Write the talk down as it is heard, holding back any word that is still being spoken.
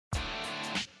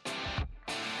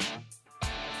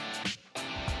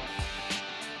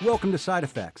Welcome to Side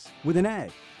Effects with an A.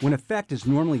 When effect is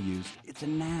normally used, it's a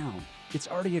noun. It's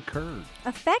already occurred.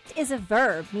 Effect is a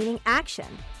verb meaning action.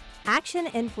 Action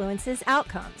influences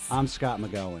outcomes. I'm Scott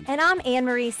McGowan. And I'm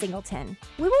Anne-Marie Singleton.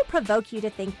 We will provoke you to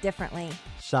think differently.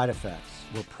 Side Effects,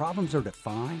 where problems are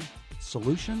defined,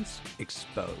 solutions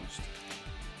exposed.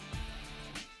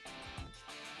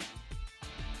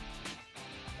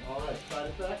 All right, Side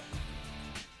Effects.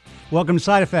 Welcome to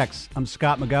Side Effects. I'm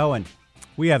Scott McGowan.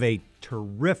 We have a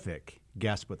terrific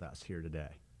guest with us here today,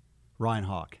 Ryan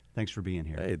Hawk. Thanks for being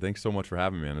here. Hey, thanks so much for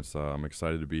having me, man. I'm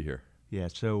excited to be here. Yeah,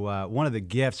 so one of the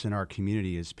gifts in our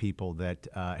community is people that,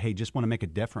 just want to make a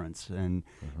difference. And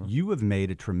you have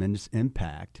made a tremendous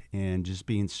impact in just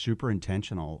being super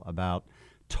intentional about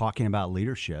talking about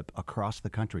leadership across the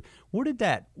country. Where did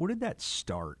that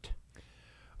start?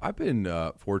 I've been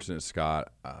fortunate,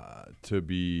 Scott, to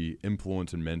be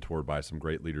influenced and mentored by some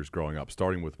great leaders growing up,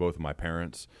 starting with both of my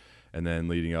parents and then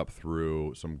leading up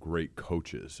through some great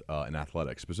coaches in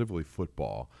athletics, specifically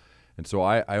football. And so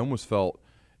I almost felt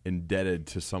indebted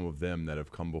to some of them that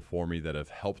have come before me that have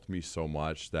helped me so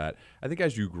much that I think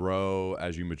as you grow,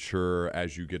 as you mature,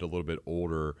 as you get a little bit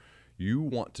older, you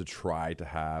want to try to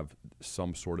have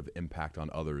some sort of impact on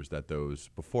others that those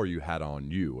before you had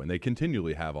on you, and they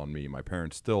continually have on me. My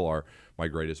parents still are my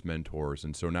greatest mentors,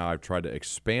 and so now I've tried to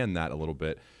expand that a little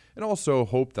bit and also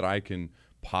hope that I can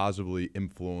positively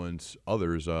influence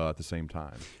others at the same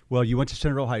time. Well, you went to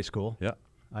Centerville High School. Yeah.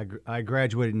 I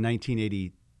graduated in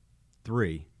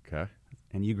 1983. Okay.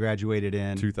 And you graduated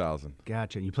in 2000.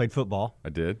 Gotcha. And you played football. I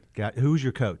did. Who was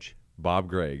your coach? Bob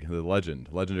Gregg, the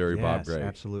legendary Yes, Bob Gregg.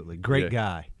 Absolutely, great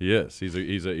guy. He is. He's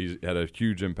had a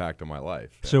huge impact on my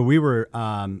life. So we were.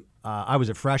 I was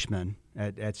a freshman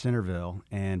at Centerville,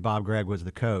 and Bob Gregg was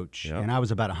the coach, Yep. and I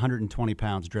was about 120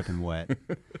 pounds, dripping wet.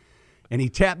 And he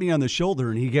tapped me on the shoulder,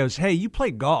 and he goes, "Hey, you play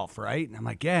golf, right?" And I'm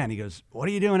like, "Yeah." And he goes, "What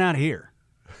are you doing out here?"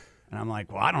 And I'm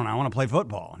like, "Well, I don't know. I want to play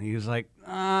football." And he was like,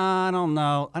 "I don't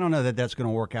know. I don't know that that's going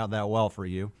to work out that well for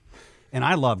you." And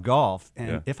I love golf,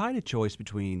 and if I had a choice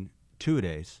between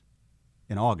two-a-days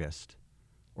in August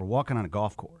or walking on a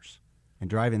golf course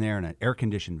and driving there in an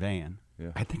air-conditioned van,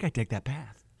 I think I'd take that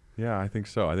path. Yeah, I think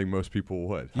so. I think most people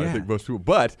would. Yeah. I think most people.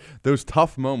 But those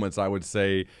tough moments, I would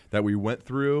say, that we went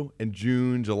through in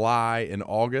June, July, and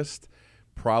August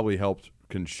probably helped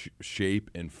shape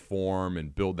and form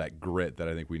and build that grit that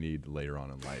I think we need later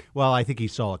on in life. Well, I think he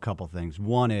saw a couple things.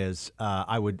 One is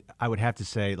I would have to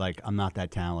say, like, I'm not that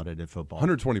talented at football.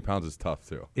 120 pounds is tough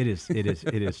too. It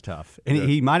is tough. And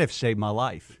he might have saved my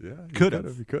life. Yeah, He could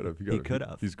have. He could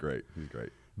have. He's great.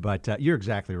 But you're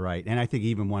exactly right. And I think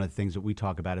even one of the things that we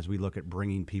talk about as we look at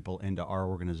bringing people into our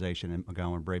organization and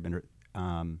McGowan Brabender,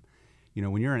 when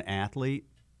you're an athlete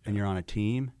and you're on a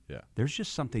team, there's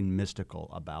just something mystical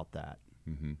about that.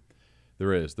 Mm-hmm.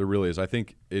 There really is. I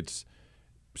think it's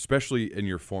especially in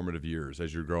your formative years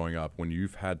as you're growing up when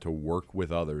you've had to work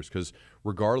with others, because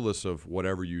regardless of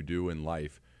whatever you do in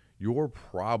life, you're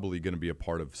probably going to be a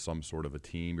part of some sort of a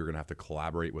team. You're going to have to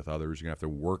collaborate with others. You're going to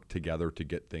have to work together to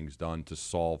get things done, to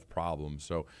solve problems.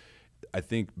 So I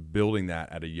think building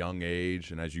that at a young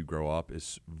age and as you grow up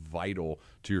is vital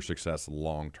to your success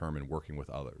long term in working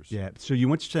with others. Yeah. So you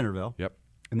went to Centerville. Yep.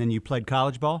 And then you played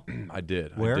college ball? I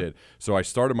did. Where? I did. So I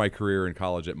started my career in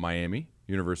college at Miami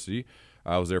University.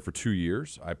 I was there for 2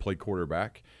 years. I played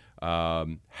quarterback.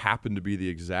 Happened to be the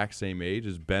exact same age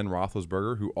as Ben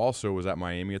Roethlisberger, who also was at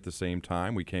Miami at the same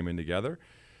time. We came in together.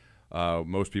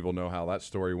 Most people know how that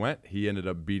story went. He ended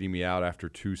up beating me out after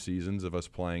 2 seasons of us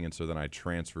playing, and so then I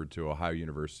transferred to Ohio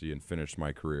University and finished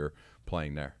my career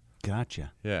playing there.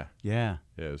 Gotcha. Yeah. Yeah.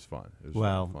 Yeah, it was fun. It was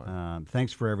Well, fun.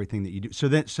 thanks for everything that you do. So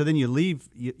then you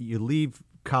leave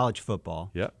college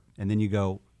football. Yep. And then you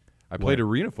go. I played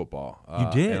arena football. You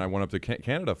did? And I went up to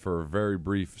Canada for a very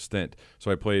brief stint.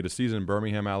 So I played a season in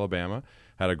Birmingham, Alabama.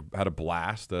 Had a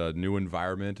blast, a new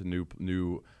environment, a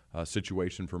new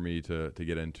situation for me to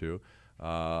get into.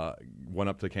 Went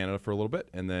up to Canada for a little bit,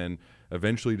 and then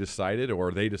eventually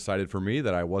they decided for me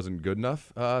that I wasn't good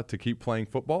enough to keep playing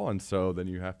football, and so then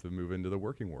you have to move into the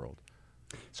working world.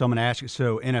 So I'm going to ask you,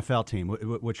 so NFL team,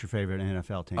 what's your favorite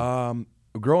NFL team?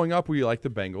 Growing up, we liked the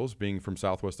Bengals, being from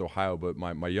Southwest Ohio, but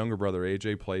my younger brother,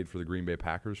 AJ, played for the Green Bay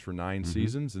Packers for 9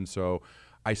 seasons, and so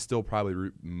I still probably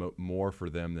root more for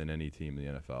them than any team in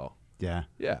the NFL. Yeah.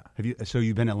 Yeah. So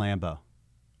you've been at Lambeau?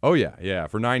 Oh, yeah.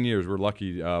 For 9 years, we're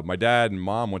lucky. My dad and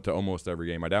mom went to almost every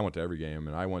game. My dad went to every game,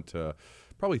 and I went to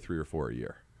probably 3 or 4 a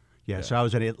year. Yeah. So I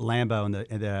was at Lambeau,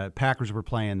 and the Packers were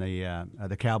playing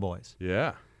the Cowboys.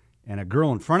 Yeah. And a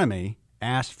girl in front of me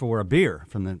asked for a beer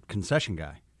from the concession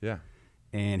guy. Yeah.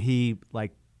 And he,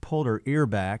 pulled her ear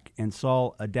back and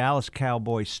saw a Dallas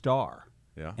Cowboy star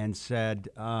Yeah. and said,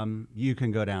 you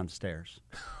can go downstairs.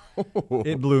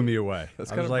 It blew me away.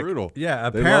 That's I kind was of like, brutal. Yeah,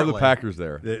 They apparently. love the Packers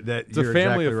there. It's a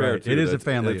family affair, right. too. It is a That's-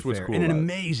 family that's what's affair. cool And an about it.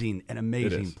 amazing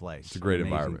It is. place. It's a great An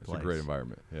amazing environment. place. It's a great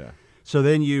environment. Yeah. So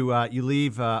then you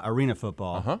leave arena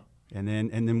football. Uh-huh. And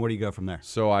then where do you go from there?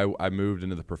 So I moved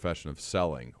into the profession of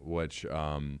selling, which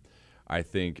I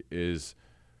think is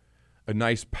a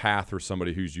nice path for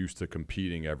somebody who's used to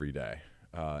competing every day.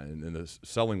 In the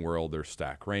selling world, there's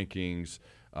stack rankings.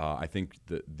 I think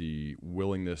that the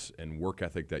willingness and work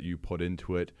ethic that you put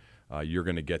into it, you're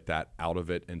going to get that out of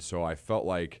it. And so I felt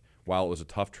like while it was a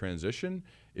tough transition,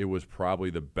 it was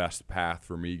probably the best path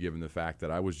for me, given the fact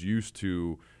that I was used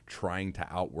to trying to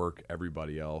outwork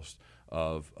everybody else,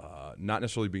 of not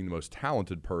necessarily being the most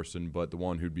talented person, but the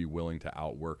one who'd be willing to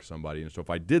outwork somebody. And so if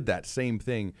I did that same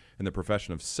thing in the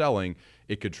profession of selling,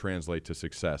 it could translate to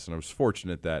success. And I was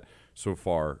fortunate that so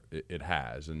far it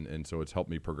has. And so it's helped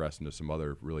me progress into some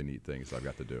other really neat things I've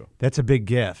got to do. That's a big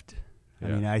gift. I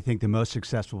Yeah. mean, I think the most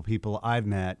successful people I've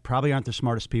met probably aren't the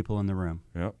smartest people in the room.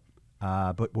 Yep.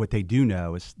 But what they do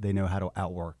know is they know how to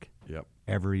outwork Yep.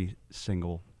 every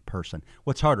single person.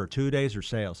 What's harder, 2-a-days or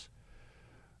sales?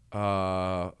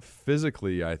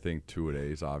 Physically, I think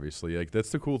 2-a-days, obviously. Like, that's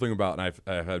the cool thing about, and I've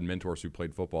had mentors who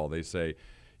played football. They say,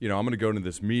 I'm going to go into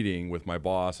this meeting with my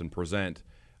boss and present.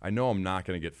 I know I'm not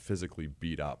going to get physically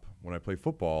beat up. When I play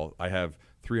football, I have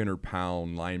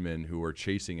 300-pound linemen who are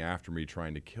chasing after me,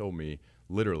 trying to kill me,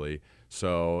 literally.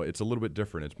 So it's a little bit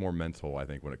different. It's more mental, I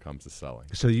think, when it comes to selling.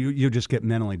 So you just get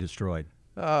mentally destroyed.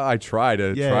 I try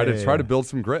to try to build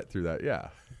some grit through that. Yeah.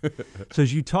 So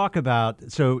as you talk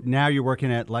about, so now you're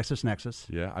working at LexisNexis.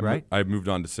 Yeah. right? I've moved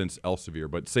on to since Elsevier,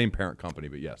 but same parent company,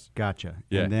 but yes. Gotcha.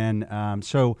 Yeah. And then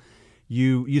so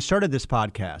you started this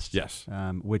podcast. Yes.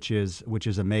 Which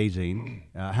is amazing.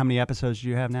 How many episodes do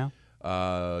you have now?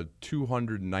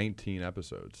 219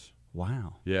 episodes.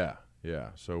 Wow. Yeah.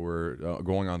 So we're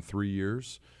going on 3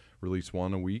 years, release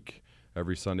one a week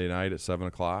every Sunday night at 7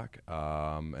 o'clock.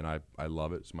 And I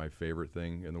love it. It's my favorite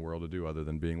thing in the world to do other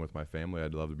than being with my family.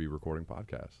 I'd love to be recording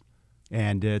podcasts.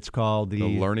 And it's called The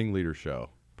Learning Leader Show.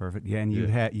 Perfect. Yeah, and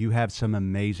Yeah. you have some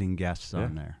amazing guests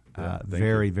on there. Yeah, thank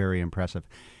very, you. very impressive.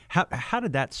 How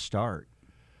did that start?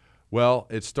 Well,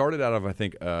 it started out of, I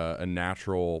think, a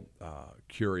natural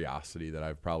curiosity that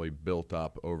I've probably built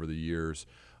up over the years.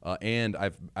 And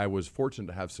I was fortunate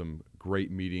to have some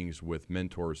great meetings with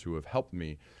mentors who have helped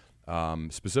me.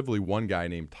 Specifically one guy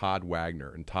named Todd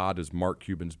Wagner. And Todd is Mark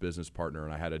Cuban's business partner.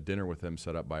 And I had a dinner with him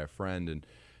set up by a friend. And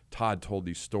Todd told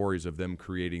these stories of them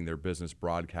creating their business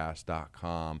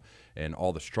broadcast.com and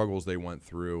all the struggles they went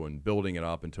through and building it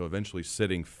up until eventually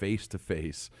sitting face to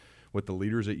face with the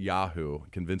leaders at Yahoo,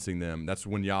 convincing them, that's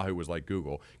when Yahoo was like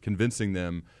Google, convincing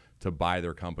them to buy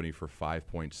their company for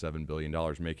 $5.7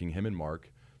 billion, making him and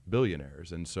Mark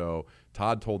billionaires. And so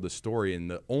Todd told the story, and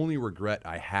the only regret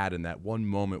I had in that one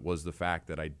moment was the fact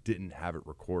that I didn't have it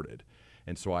recorded.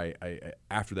 And so I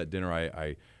after that dinner,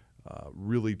 I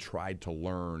really tried to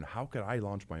learn, how could I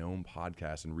launch my own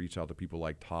podcast and reach out to people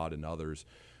like Todd and others,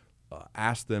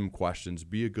 ask them questions,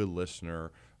 be a good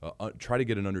listener, try to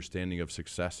get an understanding of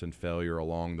success and failure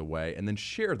along the way, and then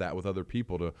share that with other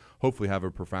people to hopefully have a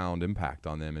profound impact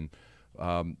on them.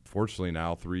 And fortunately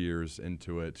now, 3 years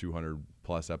into it, 200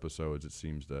 plus episodes, it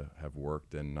seems to have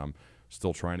worked, and I'm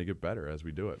still trying to get better as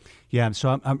we do it. Yeah,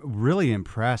 so I'm really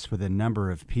impressed with the number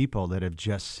of people that have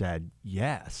just said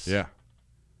yes.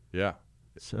 Yeah.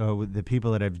 So the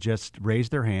people that have just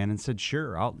raised their hand and said,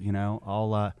 "Sure, I'll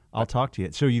talk to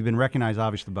you." So you've been recognized,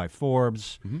 obviously, by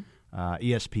Forbes,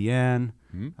 ESPN.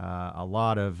 A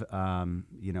lot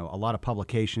of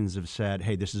publications have said,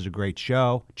 "Hey, this is a great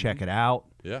show. Check it out."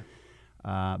 Yeah.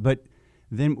 But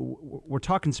then we're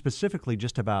talking specifically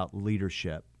just about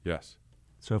leadership. Yes.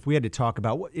 So if we had to talk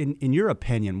about, in your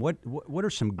opinion, what are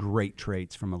some great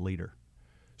traits from a leader?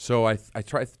 So I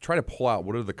try to pull out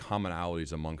what are the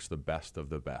commonalities amongst the best of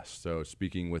the best. So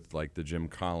speaking with like the Jim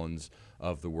Collins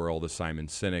of the world, the Simon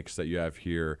Sinek's that you have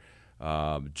here,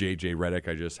 JJ Redick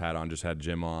I just had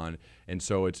Jim on, and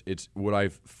so it's what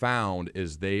I've found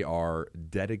is they are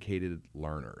dedicated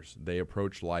learners. They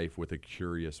approach life with a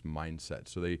curious mindset.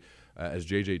 So they, as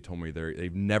JJ told me,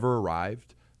 they've never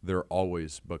arrived. They're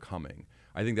always becoming.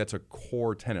 I think that's a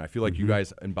core tenet. I feel like you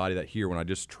guys embody that here. When I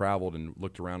just traveled and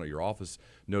looked around at your office,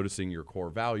 noticing your core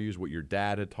values, what your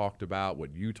dad had talked about,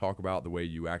 what you talk about, the way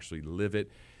you actually live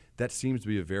it, that seems to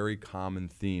be a very common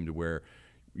theme to where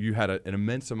you had an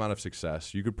immense amount of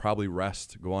success. You could probably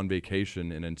rest, go on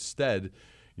vacation, and instead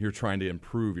you're trying to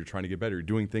improve, you're trying to get better, you're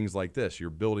doing things like this, you're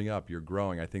building up, you're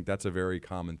growing. I think that's a very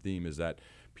common theme, is that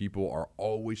people are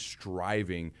always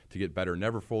striving to get better,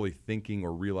 never fully thinking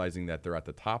or realizing that they're at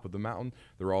the top of the mountain.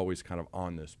 They're always kind of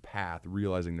on this path,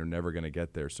 realizing they're never going to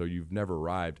get there. So you've never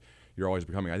arrived. You're always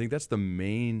becoming. I think that's the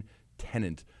main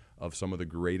tenet of some of the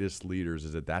greatest leaders,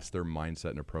 is that that's their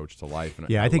mindset and approach to life.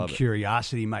 And I think love it.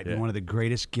 Curiosity might be one of the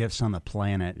greatest gifts on the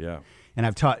planet. Yeah. And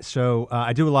I've taught, so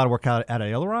I do a lot of work out at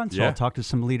Aileron, so Yeah. I'll talk to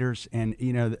some leaders. And,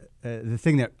 the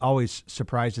thing that always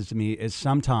surprises me is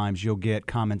sometimes you'll get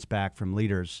comments back from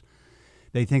leaders.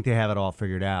 They think they have it all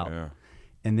figured out. Yeah.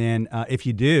 And then if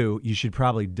you do, you should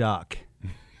probably duck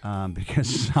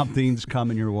because something's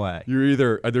coming your way. You're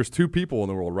either there's two people in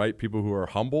the world, right? People who are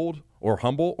humble,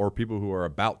 or people who are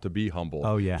about to be humble.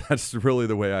 Oh, yeah. That's really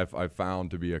the way I've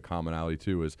found to be a commonality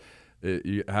too. Is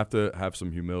you have to have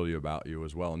some humility about you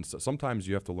as well, and sometimes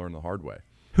you have to learn the hard way.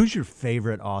 Who's your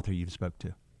favorite author you've spoke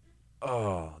to?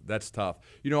 Oh, that's tough.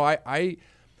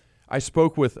 I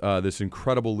spoke with this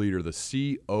incredible leader, the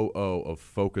COO of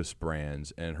Focus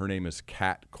Brands, and her name is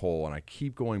Kat Cole. And I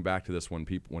keep going back to this when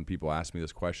people ask me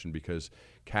this question, because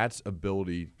Kat's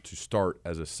ability to start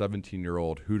as a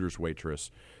 17-year-old Hooters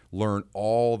waitress, learn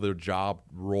all the job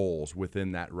roles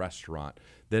within that restaurant,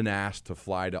 then asked to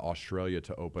fly to Australia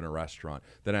to open a restaurant,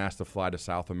 then asked to fly to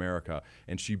South America,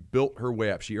 and she built her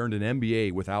way up. She earned an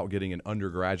MBA without getting an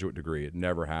undergraduate degree. It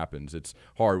never happens. It's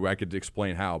hard. I could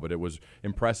explain how, but it was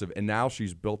impressive. And now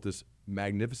she's built this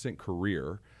magnificent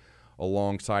career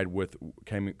alongside with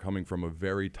coming from a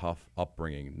very tough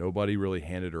upbringing. Nobody really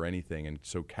handed her anything. And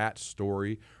so Kat's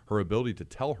story, her ability to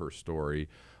tell her story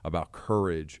about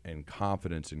courage and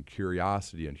confidence and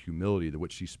curiosity and humility, that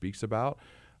which she speaks about,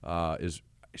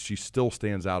 she still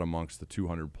stands out amongst the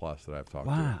 200 plus that I've talked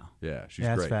to. Wow. Yeah, she's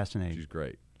That's great. fascinating. She's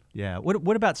great. Yeah.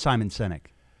 What about Simon Sinek?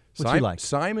 What's he like?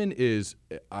 Simon is,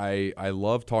 I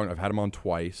love talking. I've had him on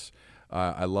twice.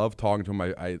 I love talking to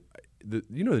him. The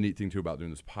neat thing too about doing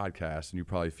this podcast, and you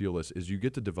probably feel this, is you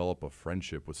get to develop a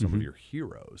friendship with some of your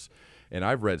heroes. And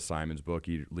I've read Simon's book,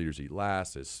 Leaders Eat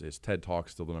Last. His TED Talk,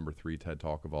 still the number 3 TED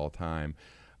Talk of all time.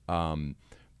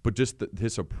 But just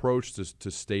his approach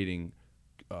to stating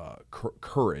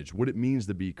courage, what it means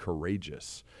to be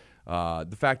courageous.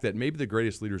 The fact that maybe the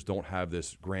greatest leaders don't have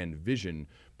this grand vision,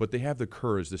 but they have the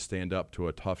courage to stand up to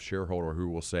a tough shareholder who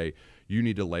will say, you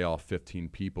need to lay off 15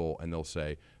 people, and they'll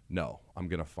say, no, I'm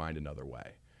going to find another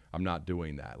way. I'm not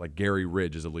doing that. Like Gary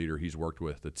Ridge is a leader he's worked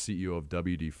with, the CEO of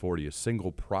WD-40, a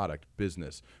single product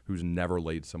business who's never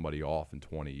laid somebody off in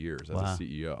 20 years as a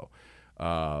CEO.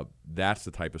 That's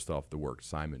the type of stuff, the work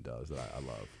Simon does, that I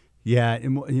love. Yeah,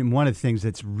 and one of the things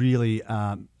that's really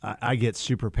I get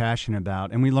super passionate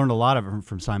about, and we learned a lot of it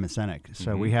from Simon Sinek.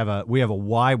 So we have a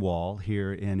why wall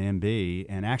here in MB,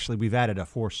 and actually we've added a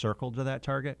 4 circle to that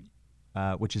target,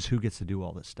 which is who gets to do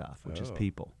all this stuff, which is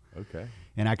people. Okay.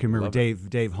 And I can remember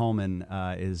Dave Holman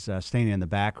is standing in the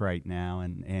back right now,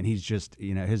 and he's just,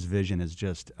 his vision is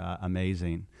just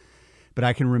amazing. But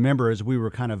I can remember as we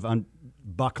were kind of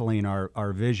unbuckling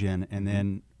our vision, and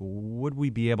then would we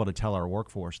be able to tell our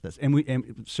workforce this?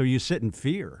 And so you sit in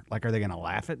fear, like, are they going to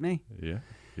laugh at me? Yeah.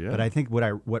 Yeah. But I think what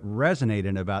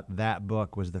resonated about that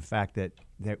book was the fact that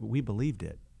we believed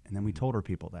it, and then we told our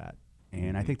people that,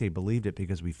 and I think they believed it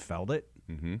because we felt it.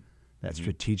 That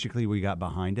strategically we got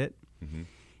behind it.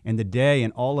 And the day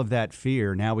and all of that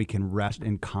fear, now we can rest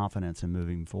in confidence in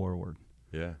moving forward.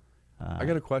 Yeah. I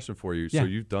got a question for you. Yeah. So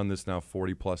you've done this now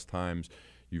 40 plus times.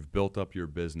 You've built up your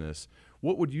business.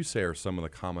 What would you say are some of the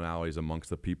commonalities amongst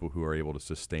the people who are able to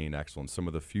sustain excellence? Some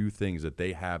of the few things that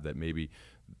they have that maybe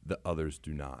the others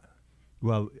do not?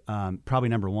 Well, probably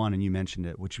number one, and you mentioned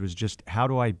it, which was just how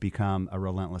do I become a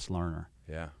relentless learner?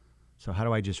 Yeah. So how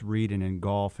do I just read and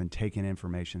engulf and take in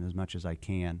information as much as I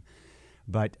can?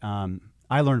 But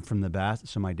I learned from the best.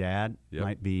 So my dad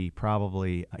might be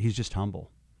probably, he's just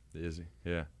humble. Is he?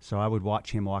 Yeah. So I would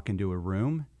watch him walk into a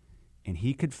room, and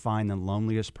he could find the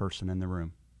loneliest person in the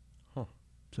room. Huh.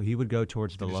 So he would go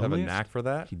towards the Did you loneliest. just have a knack for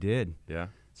that? He did. Yeah.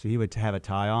 So he would have a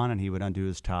tie on, and he would undo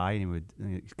his tie, and he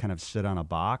would kind of sit on a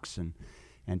box and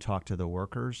talk to the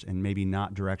workers, and maybe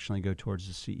not directionally go towards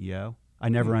the CEO. I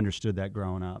never understood that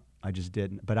growing up. I just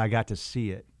didn't. But I got to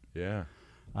see it. Yeah.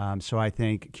 So I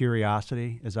think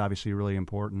curiosity is obviously really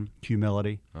important,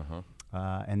 humility,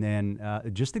 and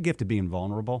then just the gift of being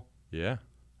vulnerable. Yeah.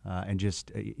 And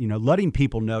just, letting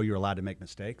people know you're allowed to make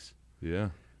mistakes. Yeah.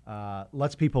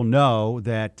 Lets people know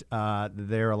that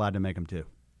they're allowed to make them too.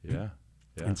 Yeah.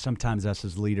 Yeah. And sometimes us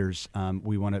as leaders,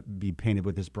 we want to be painted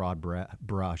with this broad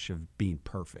brush of being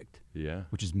perfect. Yeah.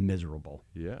 Which is miserable.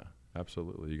 Yeah.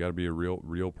 Absolutely. You got to be a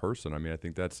real person. I mean, I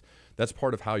think that's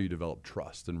part of how you develop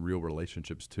trust and real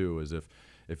relationships too, is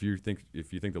if you think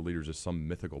the leader is just some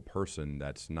mythical person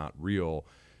that's not real,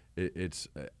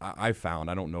 I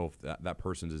found, I don't know if that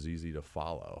person's as easy to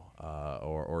follow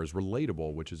or as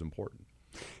relatable, which is important.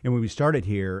 And when we started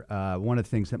here, one of the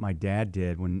things that my dad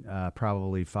did when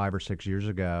probably 5 or 6 years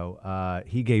ago,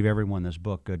 he gave everyone this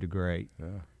book, Good to Great,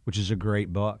 which is a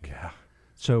great book. Yeah.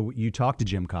 So you talked to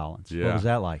Jim Collins. Yeah. What was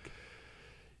that like?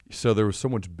 So there was so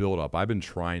much buildup. I've been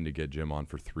trying to get Jim on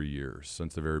for 3 years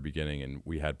since the very beginning, and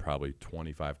we had probably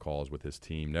 25 calls with his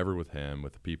team, never with him,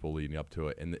 with the people leading up to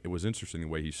it. And it was interesting the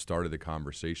way he started the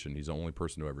conversation. He's the only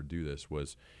person to ever do this.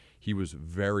 He was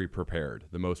very prepared,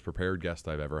 the most prepared guest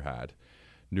I've ever had.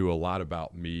 Knew a lot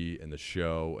about me and the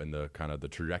show and the kind of the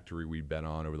trajectory we've been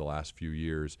on over the last few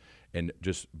years, and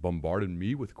just bombarded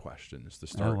me with questions to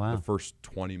start the first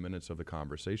 20 minutes of the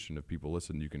conversation. If people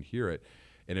listen, you can hear it.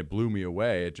 And it blew me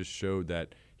away. It just showed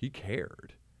that he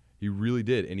cared. He really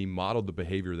did. And he modeled the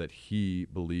behavior that he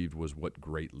believed was what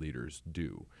great leaders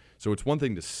do. So it's one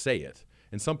thing to say it.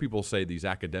 And some people say these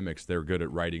academics, they're good at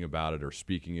writing about it or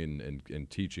speaking and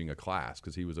teaching a class,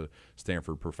 because he was a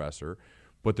Stanford professor.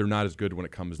 But they're not as good when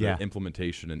it comes to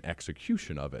implementation and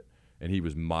execution of it. And he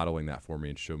was modeling that for me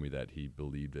and showed me that he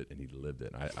believed it and he lived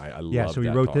it. I love that. So he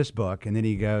wrote talk. this book, and then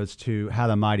he goes to How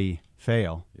the Mighty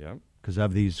Fail. Yeah. Because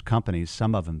of these companies,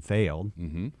 some of them failed.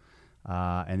 Mm-hmm.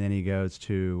 And then he goes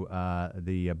to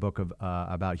the book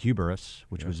about hubris,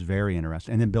 which was very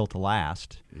interesting, and then Built to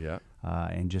Last. Yeah.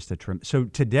 And just so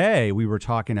today we were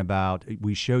talking about,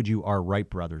 we showed you our Wright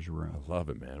brothers room. I love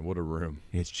it, man. What a room.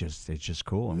 It's just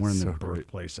cool, and It's we're in so the great.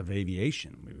 birthplace of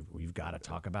aviation. We've got to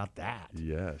talk about that.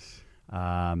 Yes.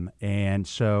 And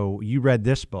so you read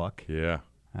this book. Yeah.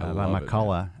 By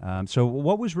McCullough. So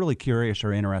what was really curious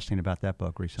or interesting about that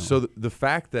book recently? So the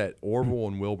fact that Orville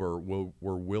and Wilbur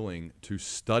were willing to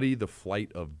study the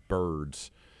flight of birds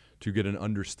to get an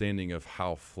understanding of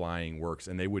how flying works,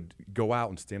 and they would go out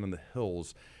and stand on the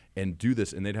hills and do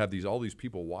this, and they'd have all these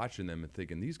people watching them and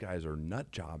thinking, these guys are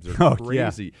nut jobs. They're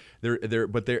crazy. Yeah.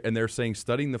 They're saying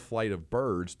studying the flight of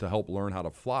birds to help learn how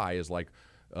to fly is like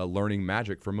learning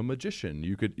magic from a magician.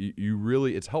 You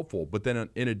really, it's helpful. But then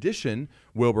in addition,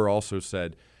 Wilbur also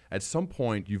said, at some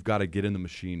point you've got to get in the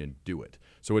machine and do it.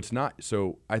 So it's not.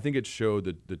 So I think it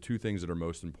showed the two things that are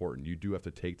most important. You do have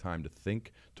to take time to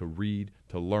think, to read,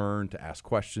 to learn, to ask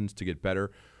questions, to get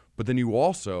better. But then you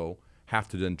also have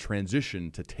to then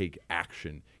transition to take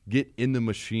action. Get in the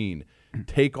machine,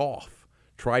 take off,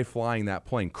 try flying that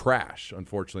plane. Crash,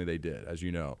 unfortunately they did, as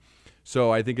you know.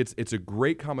 So I think it's a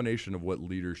great combination of what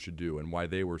leaders should do and why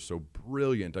they were so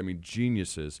brilliant. I mean,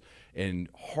 geniuses and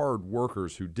hard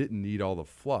workers who didn't need all the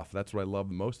fluff. That's what I love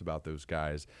the most about those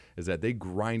guys, is that they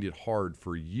grinded hard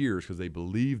for years because they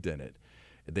believed in it.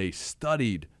 They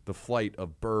studied the flight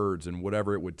of birds and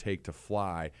whatever it would take to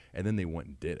fly, and then they went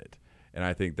and did it. And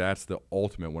I think that's the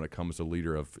ultimate when it comes to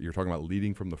leader of, you're talking about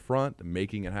leading from the front,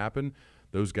 making it happen.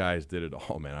 Those guys did it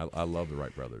all, man. I love the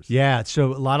Wright brothers. Yeah,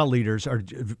 so a lot of leaders are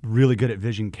really good at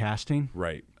vision casting.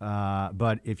 Right.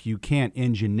 But if you can't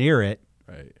engineer it,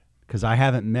 Right. because I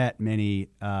haven't met many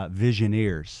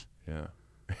visioneers. Yeah.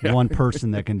 One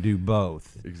person that can do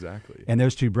both. Exactly. And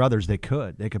those two brothers, they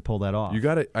could pull that off. You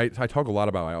got it. I talk a lot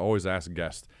about, I always ask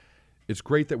guests, it's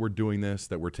great that we're doing this,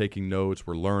 that we're taking notes,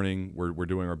 we're learning, we're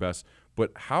doing our best,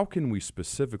 but how can we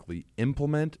specifically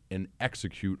implement and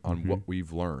execute on what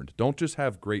we've learned? Don't just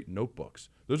have great notebooks.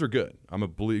 Those are good. I'm a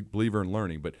believer in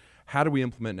learning, but how do we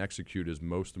implement and execute is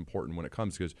most important when it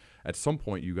comes, because at some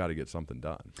point you got to get something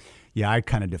done. Yeah, I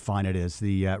kind of define it as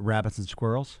the rabbits and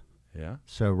squirrels. Yeah.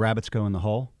 So rabbits go in the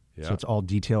hole. Yeah. So it's all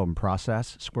detail and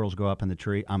process. Squirrels go up in the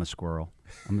tree. I'm a squirrel.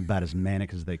 I'm about as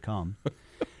manic as they come.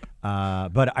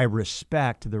 But I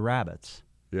respect the rabbits.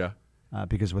 Yeah.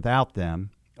 Because without them,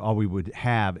 all we would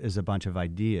have is a bunch of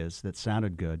ideas that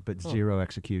sounded good, but zero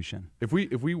execution. If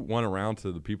we went around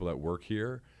to the people that work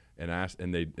here and asked,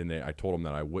 and I told them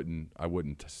that I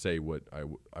wouldn't say what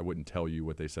I wouldn't tell you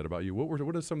what they said about you.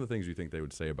 What are some of the things you think they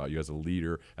would say about you as a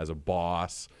leader, as a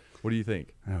boss? What do you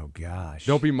think? Oh gosh!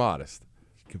 Don't be modest.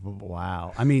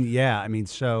 Wow. I mean, yeah. I mean,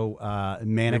 so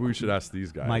manic. Maybe we should ask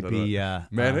these guys. Might be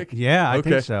manic. Yeah, I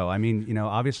Okay. think so. I mean,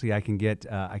 obviously, I can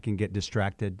get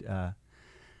distracted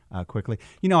quickly.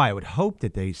 I would hope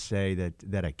that they say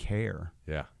that I care.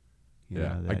 Yeah. You Yeah.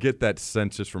 know, I that- get that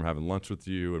sense just from having lunch with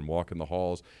you and walking the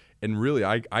halls, and really,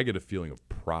 I get a feeling of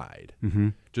pride,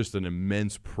 just an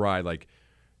immense pride, like.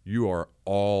 You are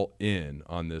all in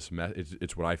on this.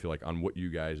 It's what I feel like on what you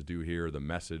guys do here, the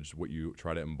message, what you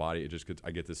try to embody.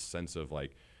 I get this sense of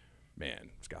like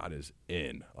man, Scott is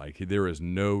in. Like, there is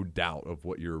no doubt of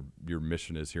what your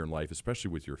mission is here in life,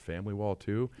 especially with your family wall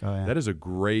too. Oh, yeah. That is a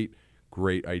great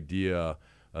idea.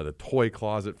 The toy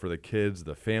closet for the kids,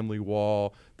 the family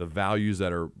wall, the values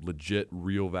that are legit,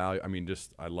 real value. I mean,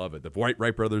 I love it. The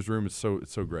Wright Brothers room is so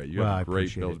great. You have a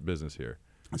great business here.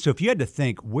 So if you had to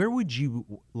think, where would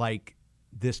you like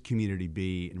this community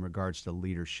be in regards to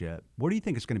leadership? What do you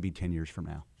think it's going to be 10 years from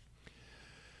now?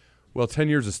 Well, 10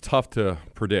 years is tough to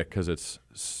predict because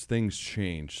things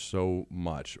change so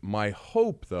much. My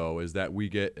hope, though, is that we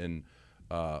get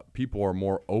people are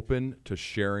more open to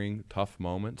sharing tough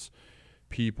moments.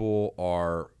 People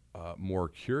are more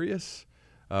curious.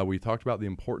 We talked about the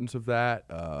importance of that.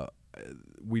 I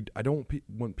don't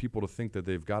want people to think that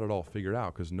they've got it all figured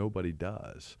out, because nobody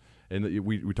does. And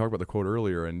we talked about the quote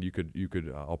earlier, and you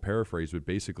could I'll paraphrase, but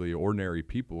basically, ordinary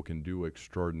people can do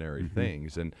extraordinary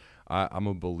things. And I'm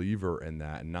a believer in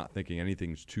that, and not thinking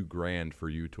anything's too grand for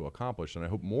you to accomplish. And I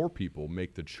hope more people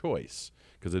make the choice,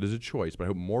 because it is a choice, but I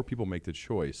hope more people make the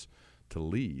choice to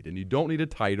lead. And you don't need a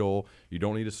title. You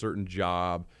don't need a certain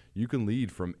job. You can lead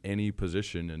from any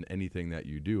position in anything that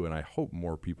you do. And I hope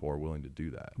more people are willing to do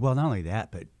that. Well, not only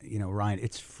that, but, Ryan,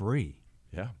 it's free.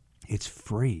 Yeah. It's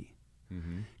free.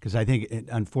 Because I think,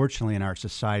 unfortunately, in our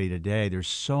society today, there's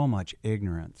so much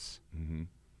ignorance,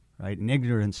 right? And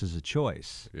ignorance is a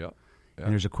choice. Yeah.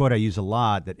 And there's a quote I use a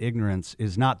lot, that ignorance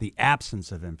is not the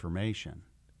absence of information,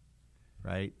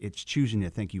 right? It's choosing to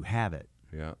think you have it.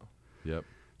 Yeah. Yep.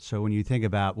 So when you think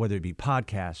about whether it be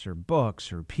podcasts or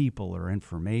books or people or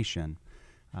information,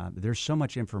 there's so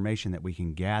much information that we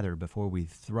can gather before we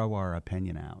throw our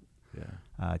opinion out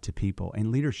to people.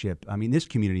 And leadership, I mean, this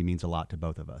community means a lot to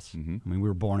both of us. I mean, we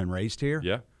were born and raised here.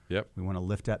 Yeah. Yep. We want to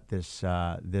lift up this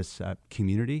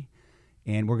community,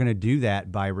 and we're going to do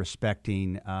that by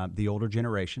respecting the older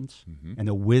generations and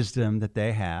the wisdom that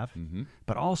they have.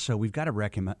 But also, we've got to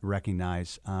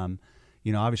recognize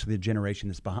obviously the generation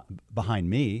that's behind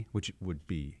me, which would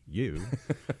be you,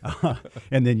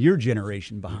 and then your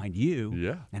generation behind you.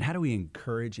 Yeah. And how do we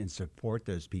encourage and support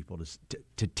those people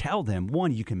to tell them,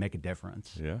 one, you can make a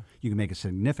difference. Yeah. You can make a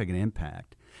significant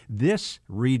impact. This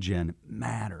region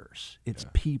matters. Its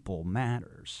people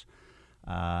matters.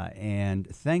 And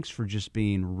thanks for just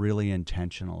being really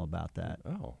intentional about that.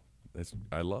 Oh,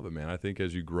 I love it, man. I think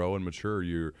as you grow and mature,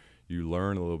 you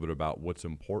learn a little bit about what's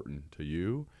important to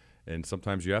you. And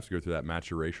sometimes you have to go through that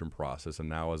maturation process. And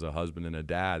now, as a husband and a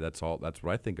dad, that's what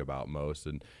I think about most,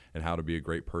 and how to be a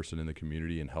great person in the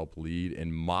community and help lead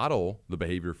and model the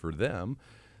behavior for them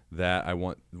that I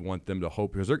want them to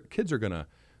hope, because their kids are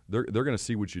they're gonna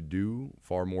see what you do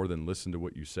far more than listen to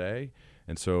what you say.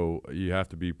 And so you have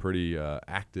to be pretty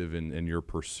active in your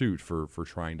pursuit for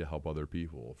trying to help other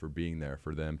people, for being there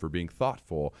for them, for being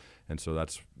thoughtful. And so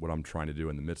that's what I'm trying to do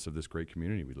in the midst of this great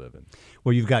community we live in.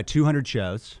 Well, you've got 200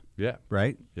 shows. Yeah.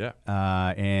 Right? Yeah.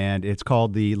 And it's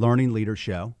called the Learning Leader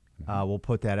Show. We'll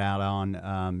put that out on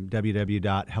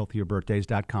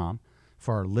www.healthierbirthdays.com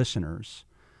for our listeners.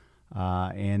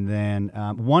 And then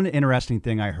one interesting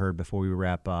thing I heard before we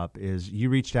wrap up is you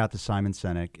reached out to Simon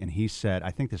Sinek, and he said,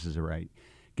 I think this is right,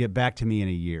 get back to me in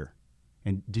a year.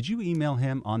 And did you email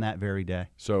him on that very day?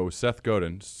 So Seth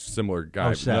Godin, similar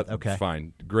guy. Oh, Seth, okay.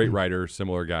 Fine. Great writer,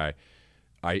 similar guy.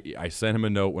 I sent him a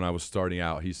note when I was starting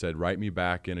out. He said, write me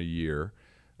back in a year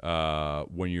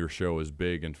when your show is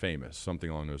big and famous, something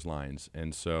along those lines.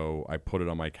 And so I put it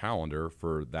on my calendar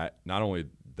for that, not only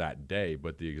that day,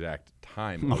 but the exact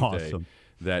time of day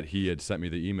that he had sent me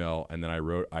the email. And then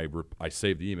I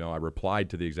saved the email. I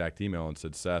replied to the exact email and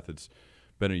said, Seth, it's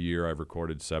been a year. I've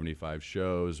recorded 75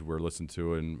 shows. We're listened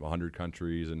to in 100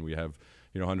 countries, and we have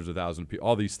hundreds of thousands of people.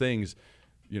 All these things,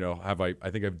 I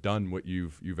think I've done what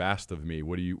you've asked of me.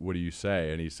 What do you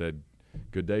say? And he said,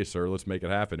 good day, sir. Let's make it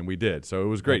happen. And we did. So it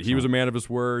was great. Excellent. He was a man of his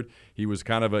word. He was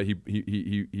kind of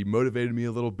he motivated me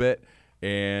a little bit.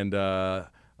 And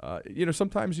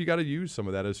sometimes you got to use some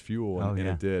of that as fuel, and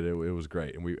it did. It was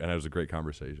great, and it was a great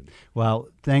conversation. Well,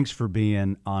 thanks for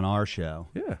being on our show.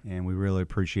 Yeah, and we really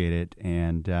appreciate it.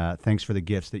 And thanks for the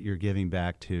gifts that you're giving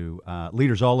back to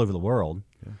leaders all over the world.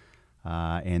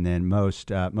 Yeah. And then most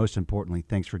importantly,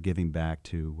 thanks for giving back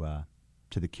to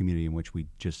the community in which we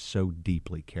just so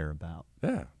deeply care about.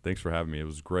 Yeah, thanks for having me. It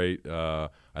was great. I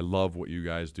love what you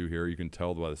guys do here. You can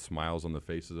tell by the smiles on the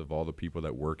faces of all the people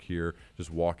that work here,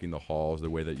 just walking the halls, the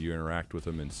way that you interact with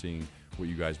them, and seeing what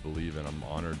you guys believe in. I'm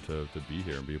honored to be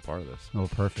here and be a part of this. Oh,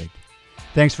 perfect.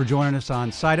 Thanks for joining us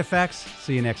on Side Effects.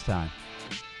 See you next time.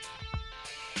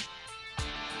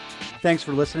 Thanks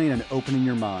for listening and opening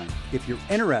your mind. If you're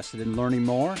interested in learning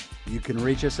more, you can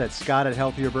reach us at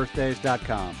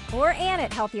scott@healthierbirthdays.com. Or Ann at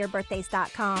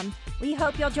healthierbirthdays.com. We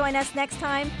hope you'll join us next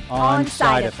time On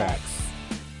Side Effects.